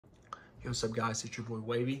Yo, what's up guys, it's your boy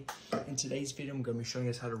Wavy. In today's video, I'm gonna be showing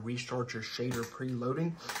you guys how to restart your shader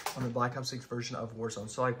preloading on the Black Ops 6 version of Warzone.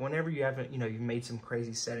 So like whenever you haven't, you've made some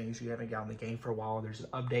crazy settings, you haven't gotten the game for a while, there's an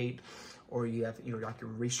update, or you have, like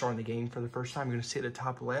you're restarting the game for the first time, you're gonna see at the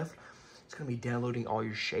top left, it's gonna be downloading all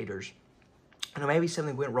your shaders. And maybe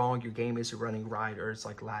something went wrong, your game isn't running right, or it's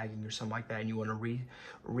like lagging or something like that, and you want to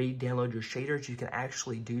re-download your shaders, you can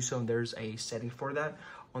actually do so, and there's a setting for that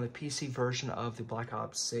on the PC version of the Black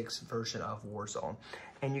Ops 6 version of Warzone.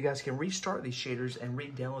 And you guys can restart these shaders and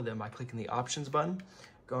re-download them by clicking the options button,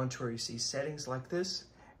 going to where you see settings like this,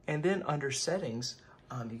 and then under settings,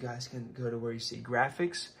 you guys can go to where you see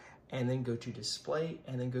graphics, and then go to display,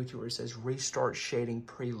 and then go to where it says restart shading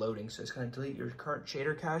preloading. So it's gonna delete your current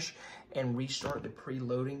shader cache and restart the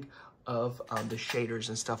preloading of the shaders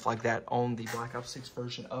and stuff like that on the Black Ops 6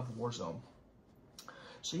 version of Warzone.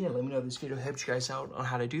 So yeah, let me know if this video helped you guys out on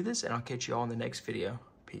how to do this, and I'll catch you all in the next video.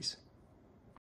 Peace.